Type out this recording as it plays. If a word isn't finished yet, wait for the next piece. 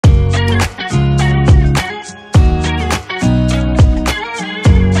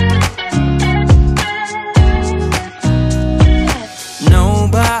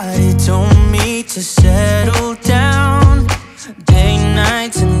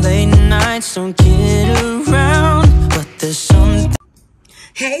just don't get around, but there's something.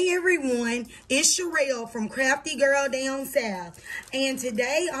 Hey everyone, it's Sherelle from Crafty Girl Down South, and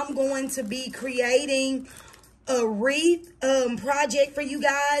today I'm going to be creating a wreath project for you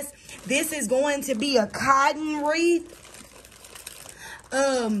guys. This is going to be a cotton wreath.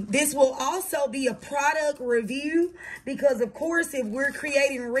 This will also be a product review because, of course, if we're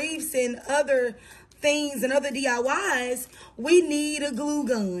creating wreaths and other things and other DIYs, we need a glue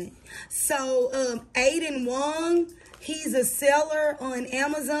gun. So, Aiden Wong, he's a seller on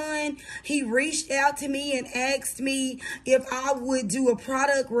Amazon. He reached out to me and asked me if I would do a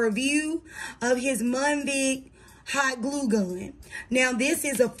product review of his Monvict hot glue gun. Now, this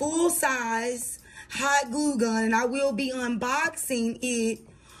is a full-size hot glue gun, and I will be unboxing it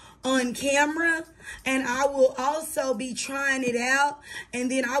on camera, and I will also be trying it out, and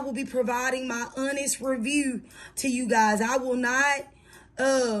then I will be providing my honest review to you guys. I will not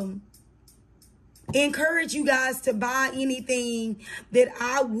encourage you guys to buy anything that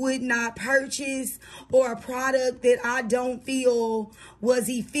I would not purchase or a product that I don't feel was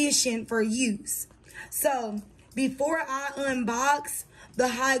efficient for use. So before I unbox the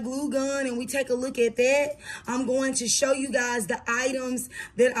hot glue gun and we take a look at that, I'm going to show you guys the items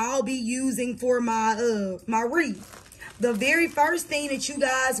that I'll be using for my my wreath. The very first thing that you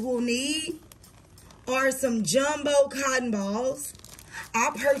guys will need are some jumbo cotton balls. I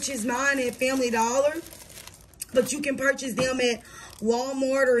purchased mine at Family Dollar, but you can purchase them at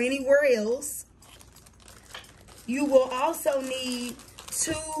Walmart or anywhere else. You will also need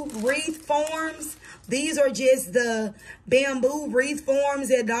 2 wreath forms. These are just the bamboo wreath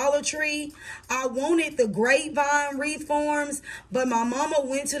forms at Dollar Tree. I wanted the grapevine wreath forms, but my mama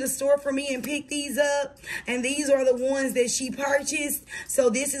went to the store for me and picked these up, and these are the ones that she purchased. So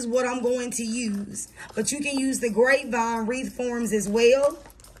this is what I'm going to use. But you can use the grapevine wreath forms as well.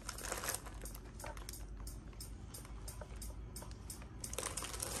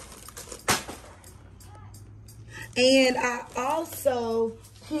 And I also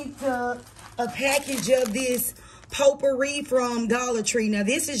picked up a package of this potpourri from Dollar Tree. Now,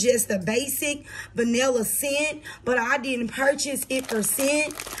 this is just a basic vanilla scent, but I didn't purchase it for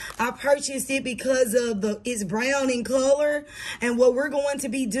scent. I purchased it because of it's brown in color. And what we're going to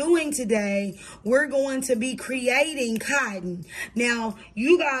be doing today, we're going to be creating cotton. Now,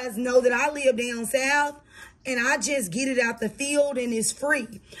 you guys know that I live down south, and I just get it out the field and it's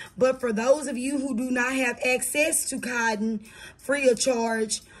free. But for those of you who do not have access to cotton free of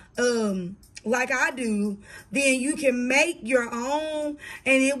charge, like I do, then you can make your own,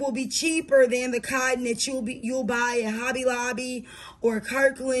 and it will be cheaper than the cotton that you'll buy at Hobby Lobby or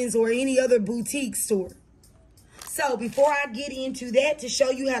Kirkland's or any other boutique store. So before I get into that to show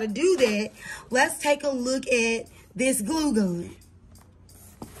you how to do that, let's take a look at this glue gun.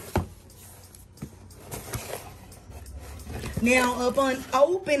 Now, upon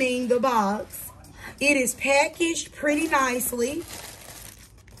opening the box, it is packaged pretty nicely.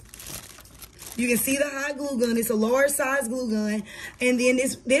 You can see the hot glue gun. It's a large size glue gun. And then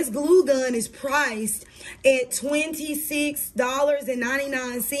this glue gun is priced at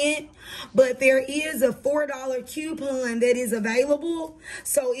 $26.99. But there is a $4 coupon that is available.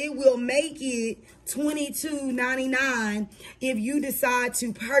 So it will make it $22.99 if you decide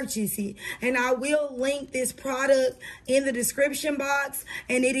to purchase it. And I will link this product in the description box.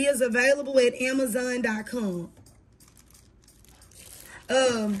 And it is available at Amazon.com.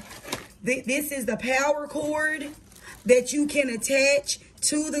 This is the power cord that you can attach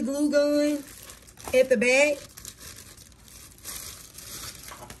to the glue gun at the back.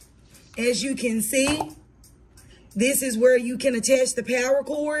 As you can see, this is where you can attach the power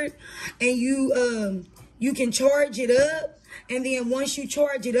cord, and you can charge it up. And then once you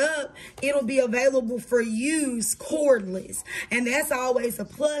charge it up, it'll be available for use cordless. And that's always a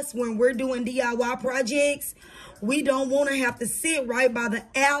plus when we're doing DIY projects. We don't want to have to sit right by the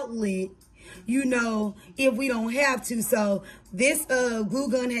outlet, you know, if we don't have to. So this glue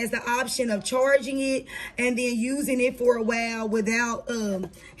gun has the option of charging it and then using it for a while without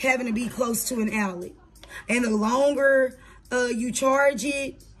having to be close to an outlet. And the longer you charge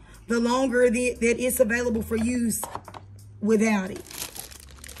it, the longer that it's available for use without it.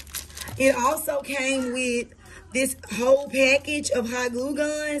 It also came with this whole package of hot glue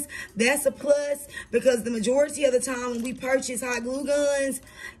guns. That's a plus because the majority of the time when we purchase hot glue guns,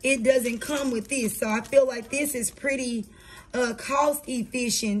 it doesn't come with this. So I feel like this is pretty cost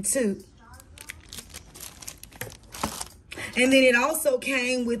efficient too. And then it also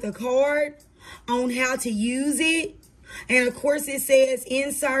came with a card on how to use it. And of course it says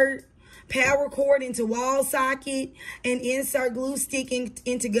insert power cord into wall socket, and insert glue stick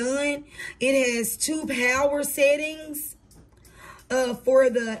into gun. It has 2 power settings. For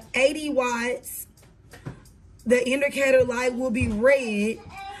the 80 watts, the indicator light will be red.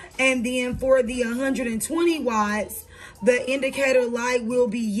 And then for the 120 watts, the indicator light will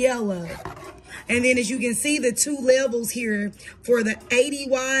be yellow. And then as you can see, the 2 levels here for the 80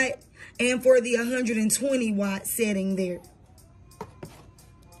 watt and for the 120 watt setting there.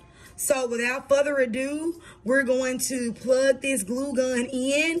 So without further ado, we're going to plug this glue gun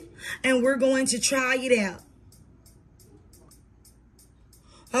in and we're going to try it out.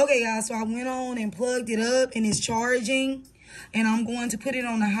 Okay, guys, so I went on and plugged it up and it's charging. And I'm going to put it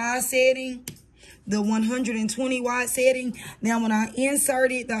on the high setting, the 120 watt setting. Now, when I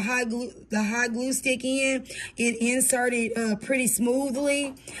inserted the high glue stick in, it inserted pretty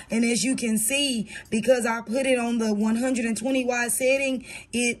smoothly. And as you can see, because I put it on the 120 watt setting,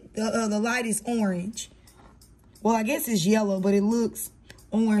 the light is orange. Well, I guess it's yellow, but it looks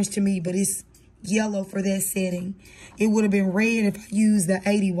orange to me, but it's yellow for that setting. It would have been red if I used the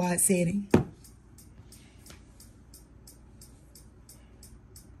 80 watt setting.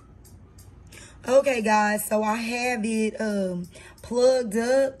 Okay, guys, so I have it plugged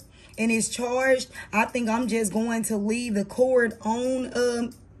up and it's charged. I think I'm just going to leave the cord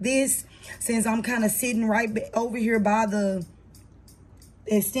on this, since I'm kind of sitting right over here by the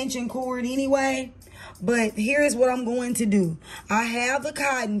extension cord anyway. But here's what I'm going to do. I have the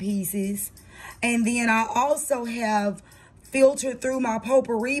cotton pieces, and then I also have filtered through my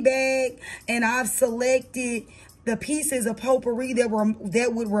potpourri bag, and I've selected the pieces of potpourri that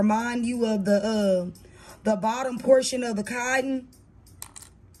would remind you of the bottom portion of the cotton.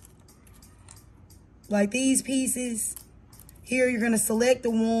 Like these pieces. Here you're going to select the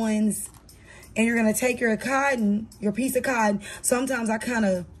ones and you're going to take your piece of cotton. Sometimes I kind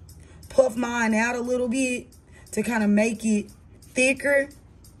of puff mine out a little bit to kind of make it thicker.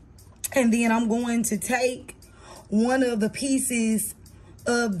 And then I'm going to take one of the pieces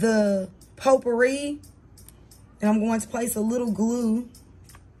of the potpourri and I'm going to place a little glue.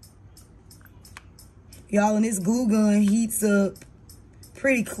 Y'all, and this glue gun heats up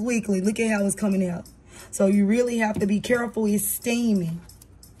pretty quickly. Look at how it's coming out. So you really have to be careful. It's steaming.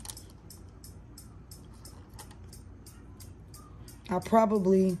 I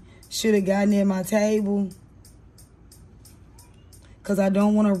probably should have gotten it at my table because I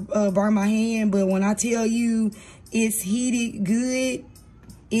don't want to burn my hand. But when I tell you it's heated good,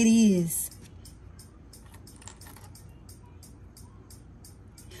 it is.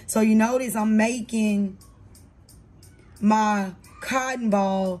 So you notice I'm making my cotton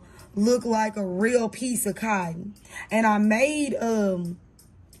ball look like a real piece of cotton. And I made a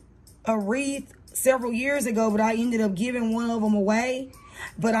wreath several years ago, but I ended up giving one of them away.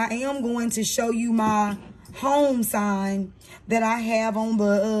 But I am going to show you my home sign that I have on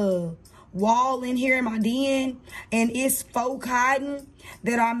the wall in here in my den. And it's faux cotton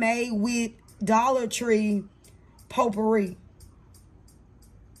that I made with Dollar Tree potpourri.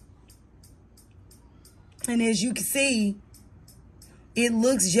 And as you can see, it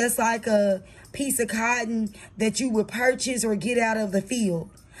looks just like a piece of cotton that you would purchase or get out of the field.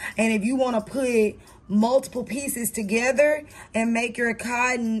 And if you want to put multiple pieces together and make your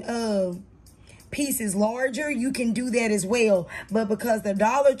cotton pieces larger, you can do that as well. But because the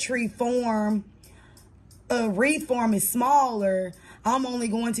Dollar Tree wreath form is smaller, I'm only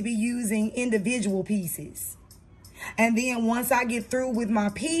going to be using individual pieces. And then once I get through with my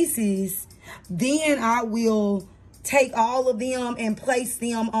pieces, then I will take all of them and place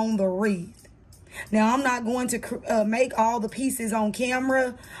them on the wreath. Now, I'm not going to make all the pieces on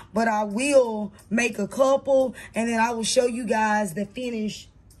camera, but I will make a couple, and then I will show you guys the finished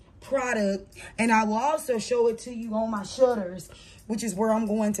product. And I will also show it to you on my shutters, which is where I'm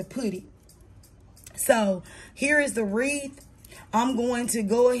going to put it. So here is the wreath. I'm going to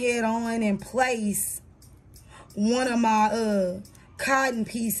go ahead on and place one of my cotton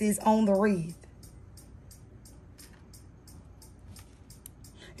pieces on the wreath.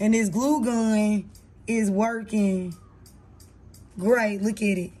 And this glue gun is working great. Look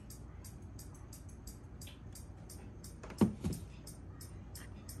at it.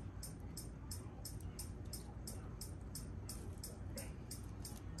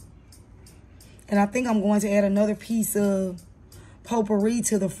 And I think I'm going to add another piece of potpourri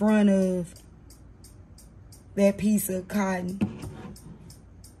to the front of that piece of cotton.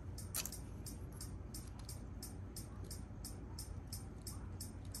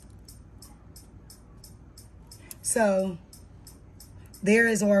 So There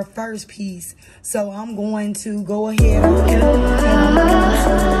is our first piece. So I'm going to go ahead and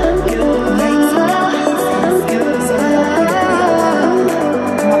I'm going to make some pieces so that I can build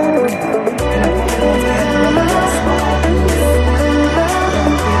my wreath. And I'm probably going to add another small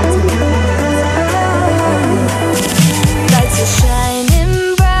piece. Lights are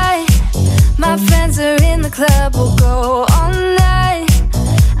shining bright. My friends are in the club. We'll go all night.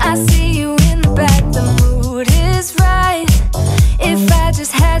 I see you in the back. The mood is right. If I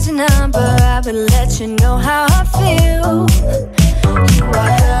just had your number, I would let you know how I feel. You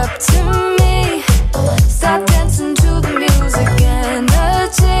walk up to me, start dancing to the music,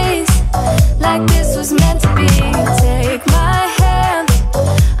 energies like this was meant to be. Take my hand,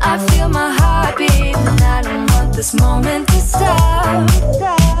 I feel my heart beat, and I don't want this moment to stop.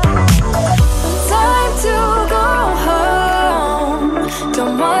 Time to go home,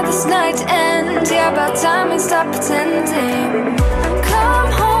 don't want this night to end. Yeah, about time we stop pretending.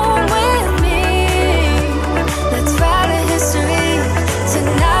 Come home with me, let's write a history.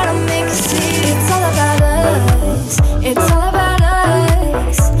 Tonight I'll make you see. It's all about us, it's all about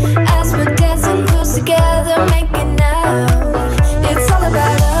us. As we're dancing close together, making out. It's all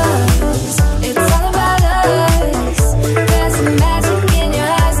about us, it's all about us. There's some magic in your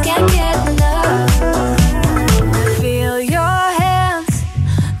eyes, can't get enough. Feel your hands,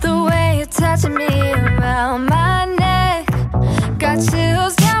 the way you're touching me around my neck. Got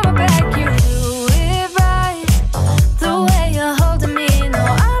chills down my back, you do it right. The way you're holding me, no,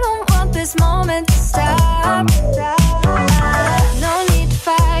 I don't want this moment to stop. No need to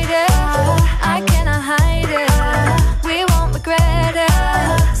fight it, I cannot hide it. We won't regret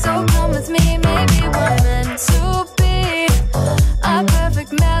it, so come with me, maybe we're meant to be. A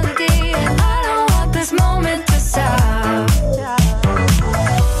perfect melody, and I don't want this moment to stop.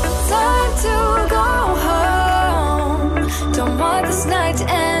 Time to go home, don't want this night to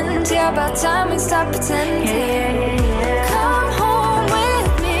end. Yeah, about time we stop pretending. Come home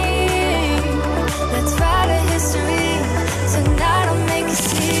with me, let's write a history. Tonight I'll make you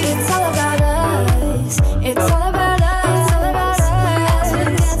see. It's all about us, it's all about us. As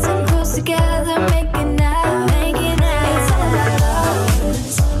we're dancing close together, making out. It's all about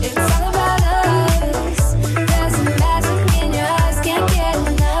us, it's all about us. There's some magic in your eyes, can't get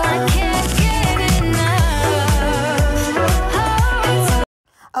enough. I can't get enough.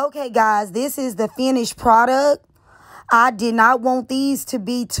 Okay, guys, this is the finished product. I did not want these to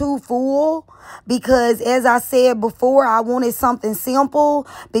be too full because, as I said before, I wanted something simple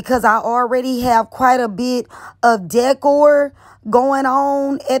because I already have quite a bit of decor going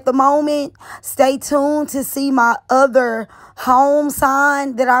on at the moment. Stay tuned to see my other home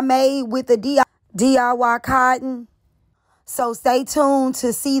sign that I made with the DIY cotton. So stay tuned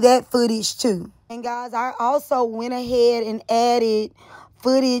to see that footage too. And guys, I also went ahead and added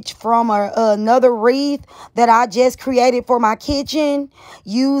footage from another wreath that I just created for my kitchen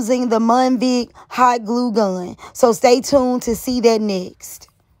using the Monvict hot glue gun. So stay tuned to see that next.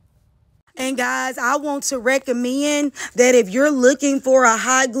 And guys, I want to recommend that if you're looking for a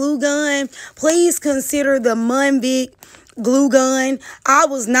hot glue gun, please consider the Monvict glue gun. I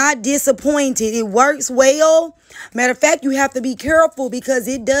was not disappointed. It works well. Matter of fact, you have to be careful because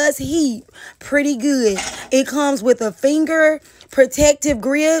it does heat pretty good. It comes with a finger protective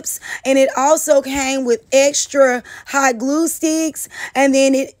grips, and it also came with extra hot glue sticks, and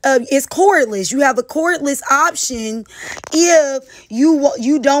then it's cordless. You have a cordless option if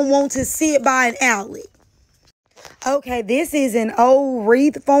you don't want to sit by an outlet. Okay, this is an old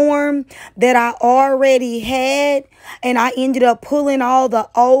wreath form that I already had, and I ended up pulling all the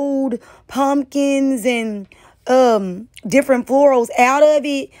old pumpkins and different florals out of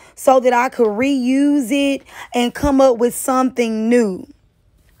it so that I could reuse it and come up with something new.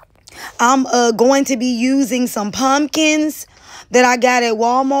 I'm going to be using some pumpkins that I got at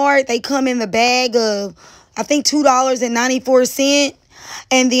Walmart. They come in the bag of, I think, $2.94.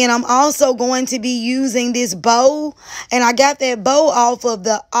 And then I'm also going to be using this bow. And I got that bow off of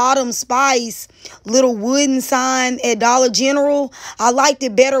the Autumn Spice little wooden sign at Dollar General. I liked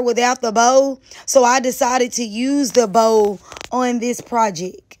it better without the bow, so I decided to use the bow on this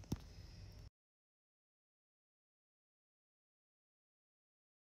project.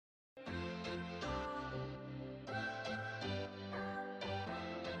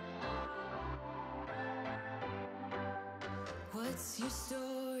 What's your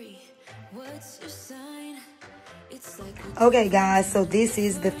story? What's your sign? It's like okay, guys, so this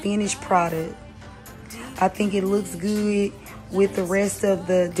is the finished product. I think it looks good with the rest of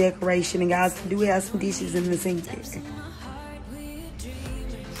the decoration. And guys, I do have some dishes in the sink there.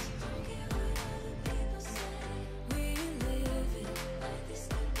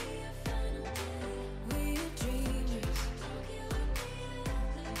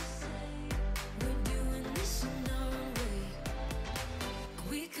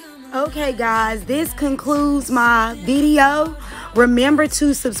 Okay, guys, this concludes my video. Remember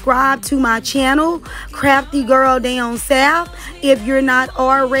to subscribe to my channel, Crafty Girl Down South. If you're not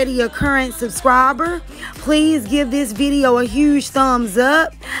already a current subscriber, please give this video a huge thumbs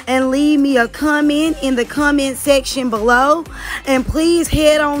up and leave me a comment in the comment section below. And please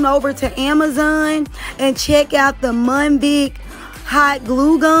head on over to Amazon and check out the Monvict hot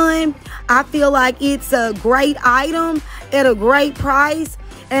glue gun. I feel like it's a great item at a great price.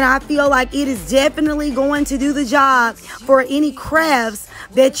 And I feel like it is definitely going to do the job for any crafts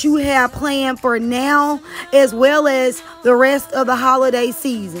that you have planned for now, as well as the rest of the holiday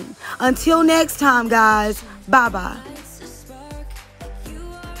season. Until next time, guys, bye-bye.